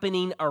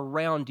happening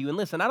around you, and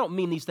listen, I don't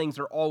mean these things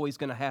are always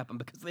going to happen,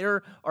 because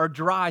there are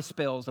dry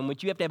spells in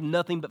which you have to have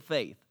nothing but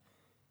faith.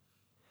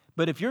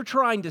 But if you're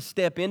trying to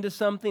step into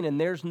something and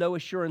there's no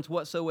assurance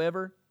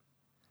whatsoever,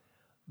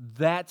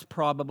 that's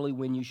probably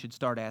when you should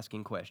start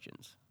asking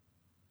questions.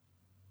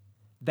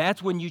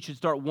 That's when you should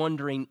start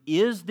wondering,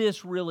 is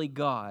this really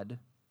God,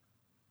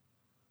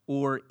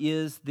 or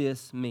is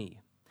this me?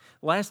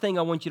 Last thing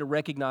I want you to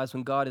recognize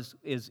when God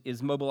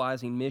is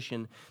mobilizing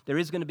mission, there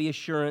is going to be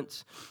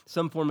assurance,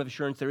 some form of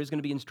assurance. There is going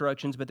to be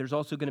instructions, but there's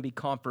also going to be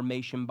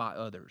confirmation by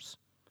others.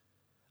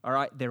 All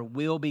right, there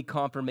will be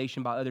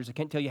confirmation by others. I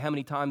can't tell you how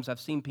many times I've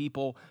seen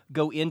people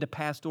go into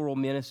pastoral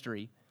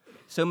ministry.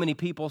 So many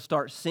people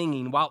start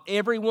singing while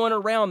everyone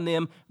around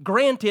them,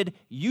 granted,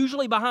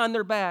 usually behind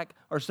their back,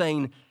 are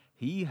saying,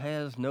 he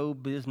has no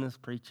business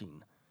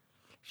preaching.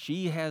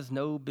 She has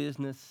no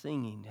business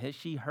singing. Has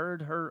she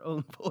heard her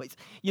own voice?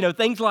 You know,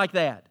 things like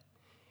that.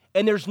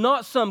 And there's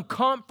not some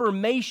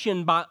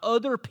confirmation by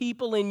other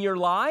people in your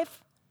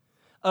life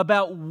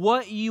about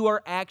what you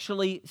are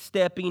actually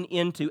stepping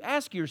into.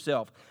 Ask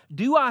yourself,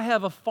 do I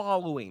have a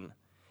following?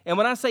 And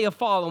when I say a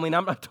following,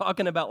 I'm not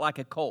talking about like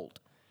a cult.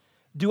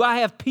 Do I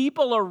have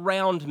people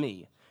around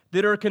me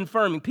that are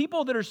confirming,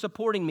 people that are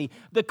supporting me?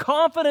 The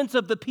confidence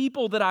of the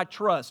people that I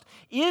trust,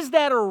 is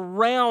that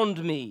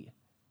around me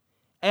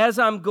as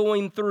I'm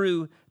going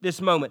through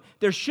this moment?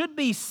 There should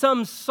be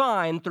some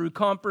sign through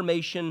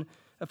confirmation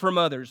from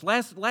others.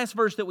 Last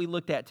verse that we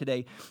looked at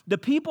today, the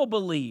people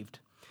believed.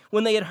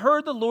 When they had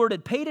heard the Lord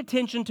had paid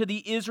attention to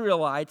the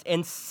Israelites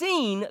and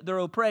seen their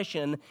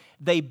oppression,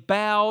 they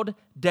bowed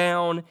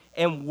down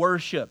and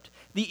worshiped.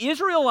 The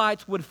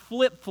Israelites would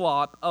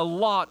flip-flop a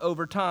lot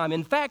over time.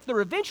 In fact, they're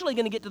eventually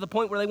going to get to the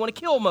point where they want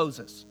to kill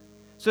Moses.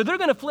 So they're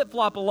going to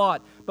flip-flop a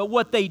lot. But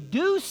what they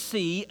do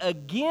see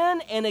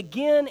again and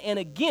again and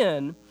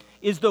again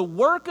is the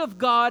work of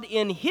God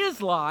in his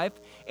life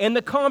and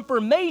the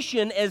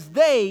confirmation as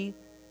they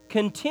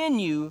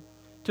continue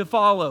to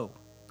follow.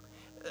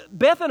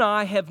 Beth and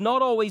I have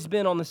not always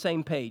been on the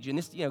same page. In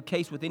this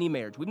case with any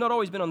marriage, we've not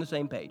always been on the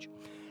same page.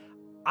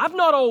 I've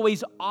not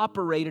always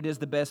operated as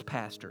the best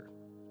pastor.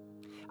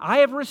 I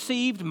have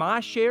received my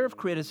share of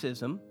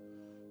criticism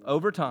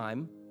over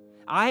time.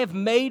 I have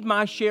made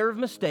my share of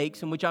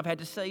mistakes in which I've had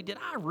to say, did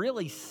I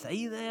really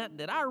say that?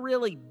 Did I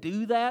really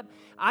do that?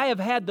 I have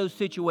had those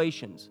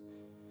situations.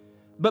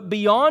 But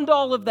beyond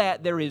all of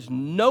that, there is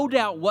no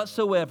doubt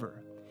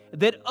whatsoever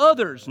that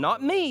others,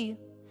 not me,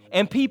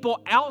 and people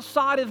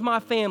outside of my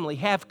family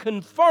have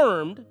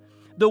confirmed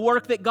the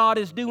work that God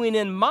is doing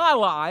in my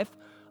life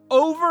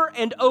over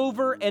and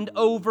over and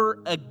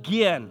over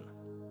again.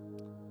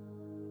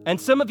 And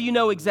some of you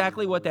know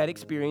exactly what that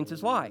experience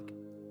is like.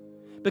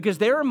 Because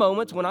there are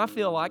moments when I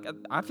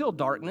feel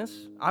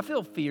darkness, I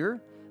feel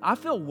fear, I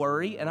feel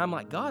worry, and I'm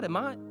like, God, am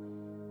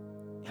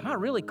I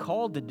really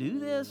called to do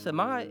this?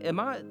 Am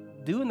I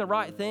doing the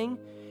right thing?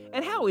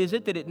 And how is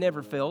it that it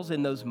never fails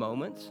in those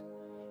moments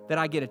that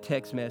I get a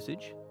text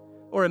message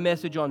or a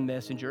message on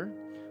Messenger,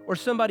 or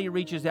somebody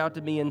reaches out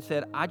to me and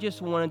said, I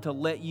just wanted to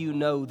let you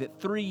know that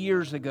 3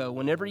 years ago,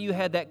 whenever you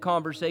had that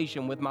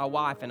conversation with my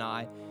wife and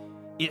I,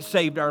 it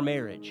saved our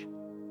marriage.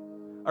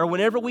 Or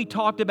whenever we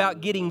talked about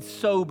getting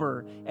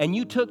sober and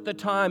you took the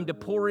time to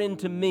pour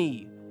into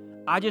me,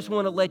 I just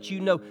want to let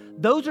you know.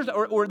 Those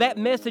are, or that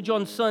message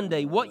on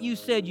Sunday, what you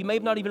said, you may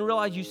have not even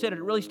realized you said it.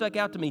 It really stuck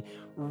out to me.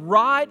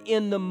 Right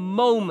in the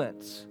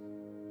moments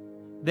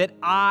that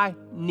I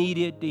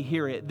needed to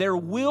hear it. There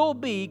will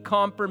be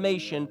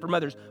confirmation from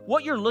others.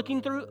 What you're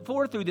looking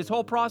for through this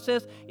whole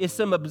process is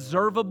some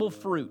observable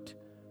fruit.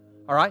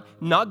 All right?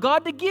 Not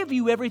God to give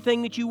you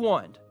everything that you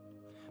want,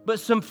 but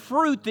some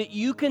fruit that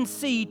you can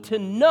see to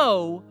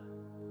know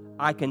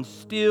I can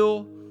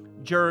still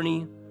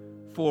journey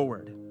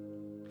forward.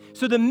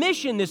 So the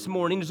mission this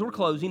morning, as we're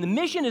closing, the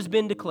mission has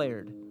been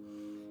declared.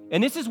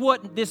 And this is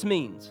what this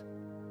means.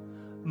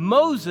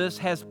 Moses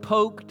has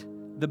poked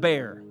the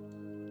bear.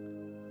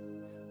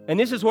 And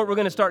this is what we're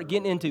going to start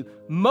getting into.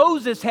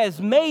 Moses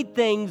has made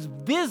things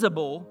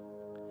visible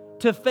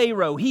to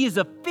Pharaoh.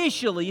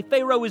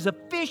 Pharaoh is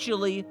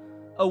officially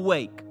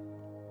awake.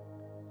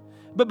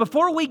 But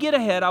before we get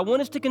ahead, I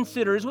want us to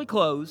consider as we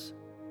close,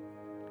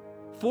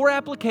 for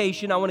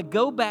application, I want to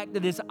go back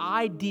to this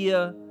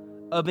idea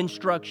of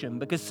instruction,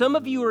 because some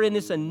of you are in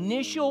this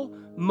initial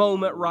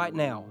moment right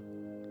now.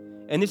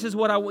 And this is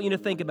what I want you to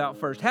think about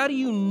first. How do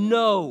you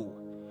know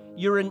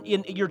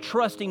you're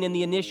trusting in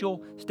the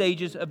initial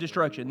stages of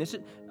destruction? This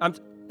is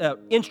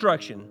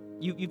instruction.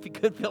 You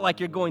could feel like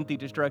you're going through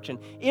destruction.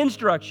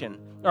 Instruction.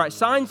 All right,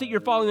 signs that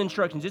you're following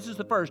instructions. This is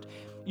the first.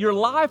 Your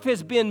life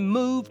has been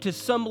moved to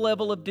some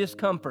level of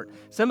discomfort.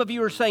 Some of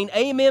you are saying,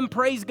 amen,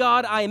 praise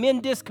God, I am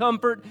in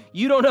discomfort.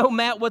 You don't know,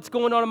 Matt, what's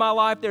going on in my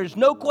life. There's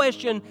no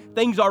question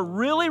things are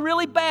really,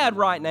 really bad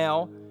right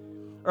now.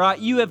 All right,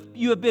 you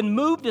have been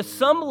moved to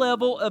some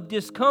level of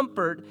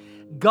discomfort.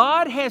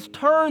 God has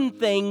turned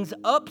things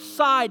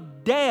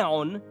upside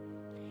down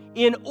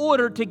in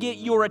order to get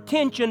your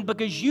attention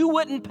because you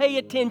wouldn't pay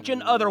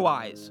attention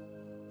otherwise.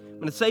 I'm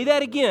going to say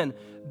that again.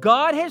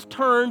 God has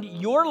turned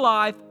your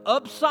life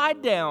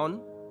upside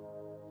down,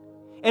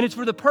 and it's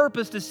for the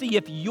purpose to see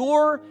if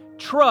your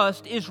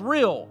trust is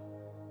real.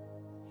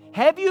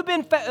 Have you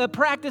been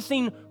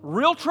practicing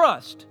real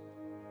trust,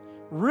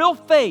 real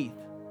faith,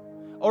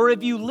 or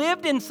have you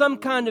lived in some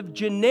kind of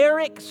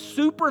generic,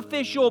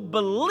 superficial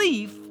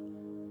belief,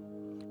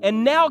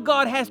 and now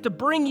God has to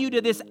bring you to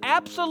this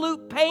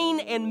absolute pain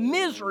and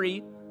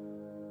misery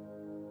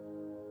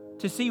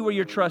to see where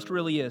your trust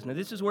really is? Now,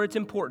 this is where it's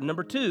important.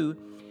 Number two,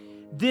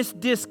 this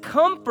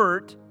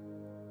discomfort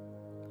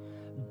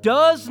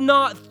does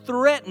not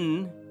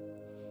threaten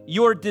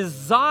your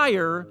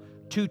desire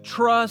to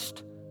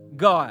trust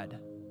God.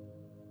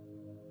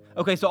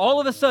 Okay, so all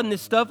of a sudden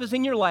this stuff is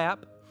in your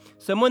lap.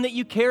 Someone that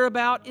you care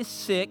about is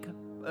sick,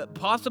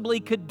 possibly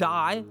could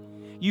die.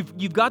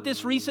 You've got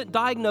this recent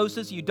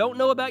diagnosis. You don't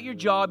know about your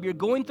job. You're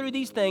going through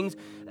these things.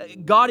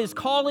 God is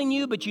calling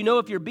you, but you know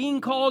if you're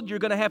being called, you're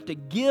going to have to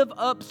give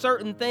up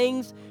certain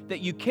things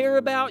that you care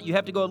about. You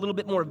have to go a little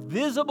bit more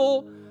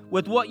visible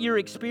with what you're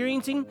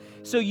experiencing.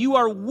 So you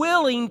are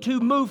willing to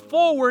move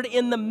forward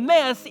in the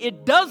mess.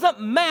 It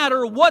doesn't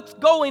matter what's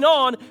going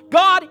on.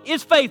 God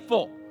is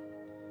faithful.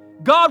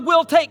 God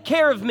will take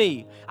care of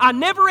me. I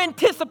never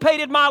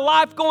anticipated my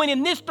life going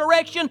in this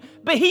direction,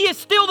 but He is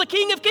still the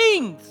King of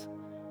Kings.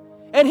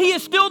 And He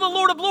is still the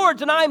Lord of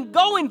Lords, and I am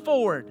going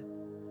forward.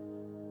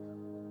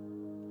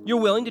 You're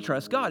willing to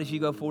trust God as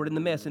you go forward in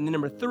the mess. And then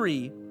number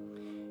 3,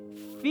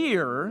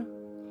 fear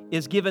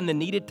is given the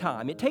needed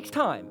time. It takes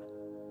time.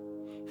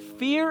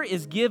 Fear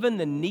is given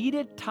the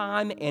needed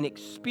time and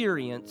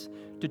experience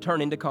to turn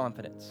into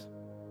confidence.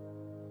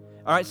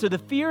 All right, so the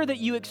fear that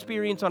you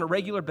experience on a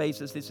regular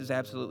basis, this is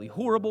absolutely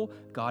horrible.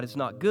 God is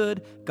not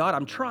good. God,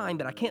 I'm trying,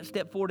 but I can't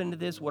step forward into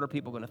this. What are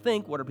people going to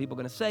think? What are people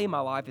going to say? My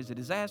life is a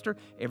disaster.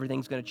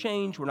 Everything's going to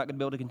change. We're not going to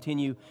be able to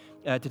continue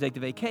to take the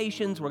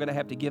vacations. We're going to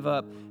have to give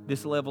up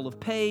this level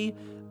of pay.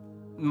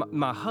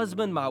 My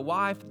husband, my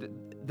wife,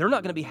 they're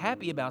not going to be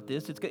happy about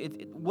this.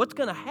 What's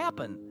going to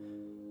happen?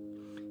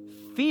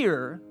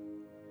 Fear,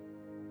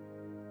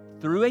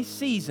 through a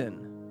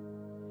season,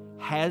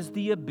 has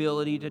the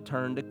ability to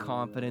turn to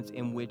confidence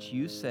in which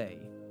you say,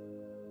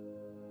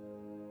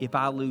 if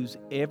I lose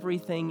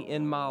everything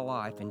in my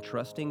life in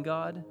trusting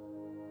God,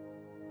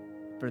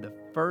 for the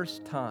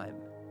first time,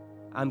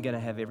 I'm going to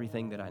have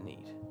everything that I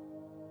need.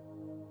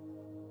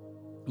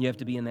 You have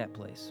to be in that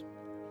place.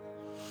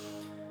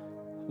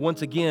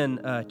 Once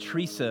again,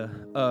 Teresa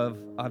of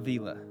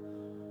Avila.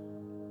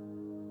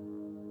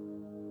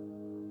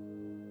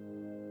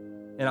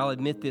 And I'll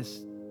admit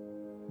this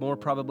more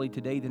probably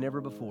today than ever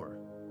before.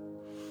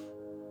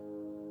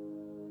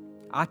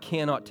 I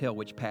cannot tell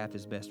which path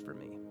is best for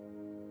me.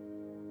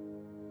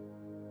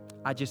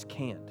 I just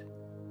can't.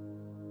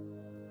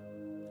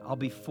 I'll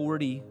be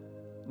 40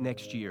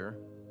 next year,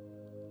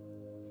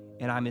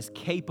 and I'm as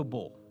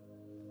capable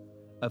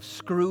of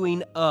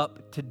screwing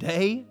up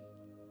today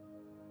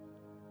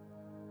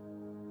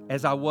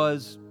as I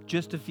was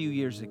just a few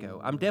years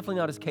ago. I'm definitely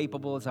not as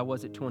capable as I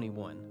was at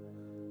 21.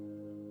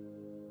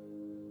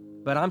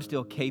 But I'm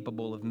still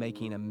capable of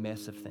making a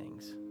mess of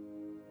things.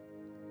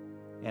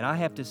 And I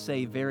have to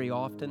say very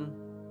often,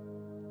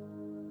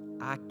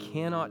 I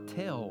cannot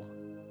tell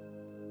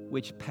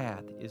which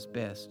path is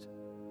best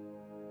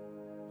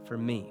for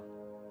me.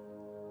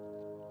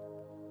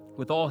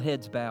 With all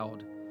heads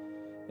bowed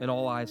and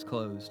all eyes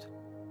closed.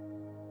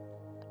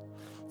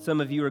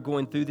 Some of you are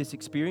going through this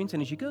experience,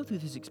 and as you go through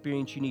this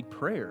experience, you need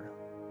prayer.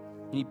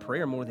 You need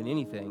prayer more than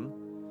anything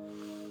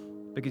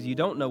because you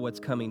don't know what's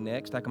coming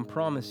next. I can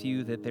promise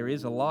you that there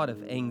is a lot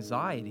of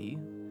anxiety.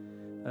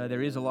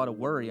 There is a lot of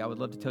worry. I would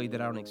love to tell you that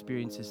I don't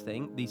experience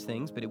these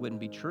things, but it wouldn't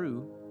be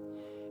true.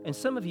 And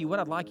some of you, what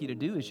I'd like you to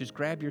do is just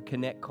grab your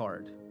Connect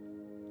card.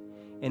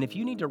 And if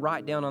you need to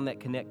write down on that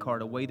Connect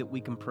card a way that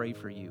we can pray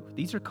for you.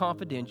 These are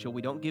confidential.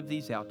 We don't give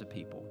these out to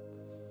people.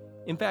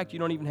 In fact, you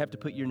don't even have to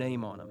put your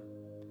name on them.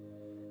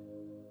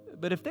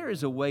 But if there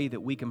is a way that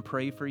we can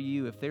pray for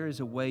you, if there is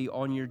a way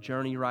on your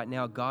journey right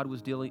now, God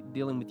was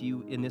dealing with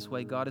you in this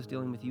way, God is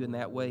dealing with you in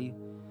that way,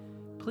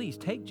 please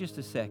take just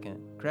a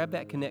second. Grab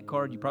that Connect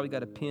card. You probably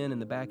got a pen in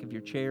the back of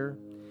your chair.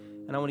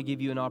 And I want to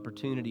give you an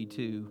opportunity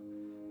to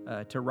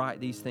write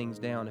these things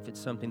down if it's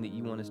something that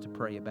you want us to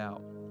pray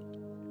about.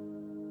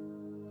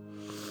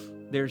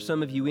 There's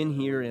some of you in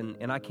here,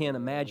 and I can't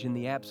imagine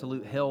the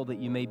absolute hell that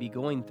you may be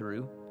going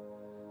through.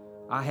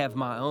 I have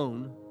my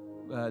own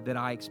that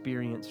I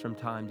experience from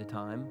time to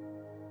time.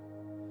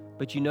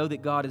 But you know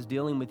that God is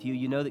dealing with you.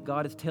 You know that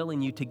God is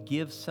telling you to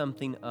give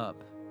something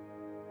up,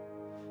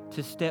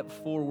 to step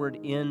forward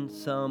in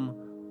some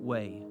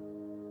way,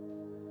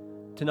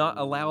 to not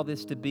allow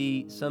this to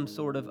be some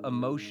sort of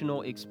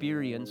emotional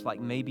experience like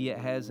maybe it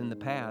has in the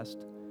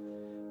past,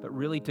 but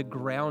really to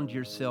ground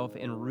yourself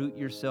and root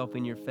yourself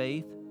in your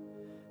faith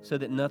so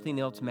that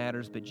nothing else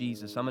matters but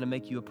Jesus. I'm going to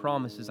make you a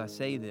promise as I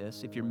say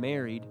this. If you're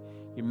married,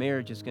 your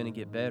marriage is going to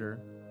get better.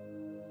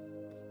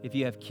 If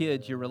you have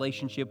kids, your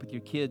relationship with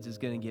your kids is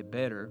going to get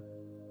better.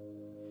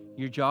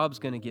 Your job's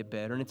going to get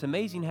better. And it's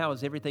amazing how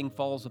as everything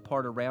falls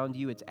apart around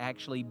you, it's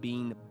actually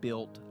being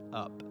built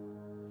up.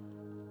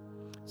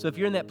 So if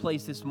you're in that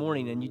place this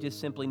morning and you just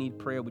simply need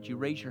prayer, would you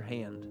raise your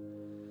hand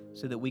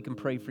so that we can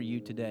pray for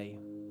you today?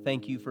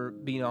 Thank you for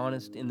being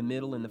honest in the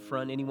middle, in the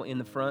front. Anyone in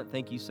the front?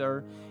 Thank you,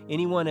 sir.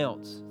 Anyone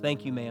else?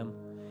 Thank you, ma'am.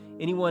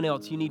 Anyone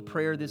else? You need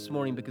prayer this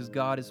morning because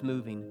God is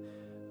moving.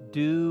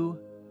 Do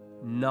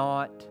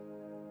not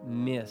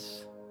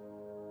miss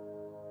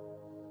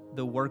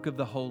the work of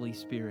the Holy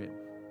Spirit.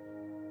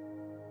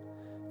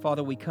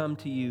 Father, we come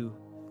to you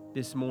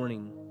this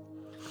morning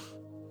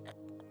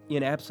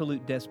in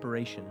absolute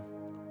desperation.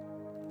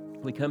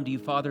 We come to you,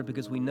 Father,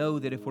 because we know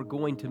that if we're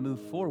going to move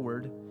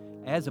forward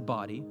as a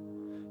body,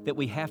 that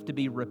we have to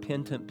be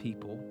repentant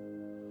people,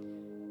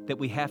 that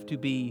we have to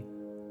be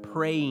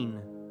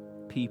praying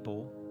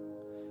people,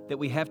 that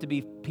we have to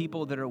be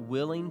people that are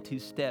willing to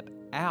step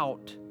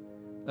out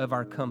of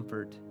our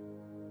comfort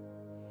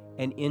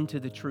and into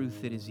the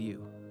truth that is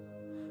you.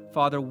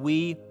 Father,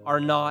 we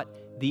are not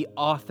the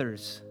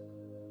authors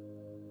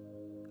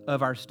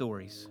of our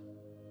stories.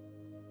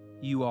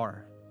 You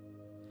are.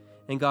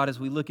 And God, as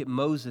we look at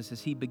Moses,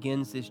 as he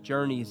begins this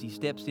journey, as he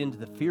steps into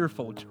the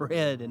fearful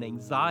dread and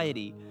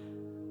anxiety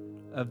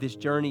of this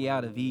journey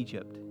out of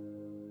Egypt,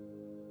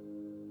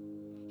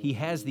 he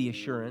has the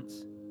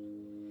assurance,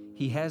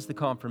 he has the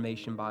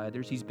confirmation by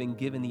others, he's been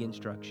given the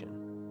instruction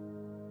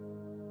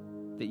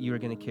that you are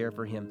going to care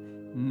for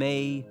him.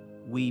 May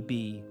we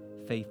be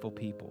faithful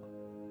people.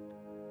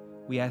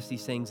 We ask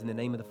these things in the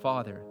name of the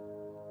Father,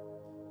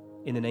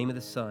 in the name of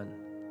the Son,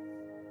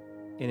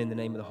 and in the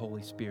name of the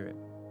Holy Spirit.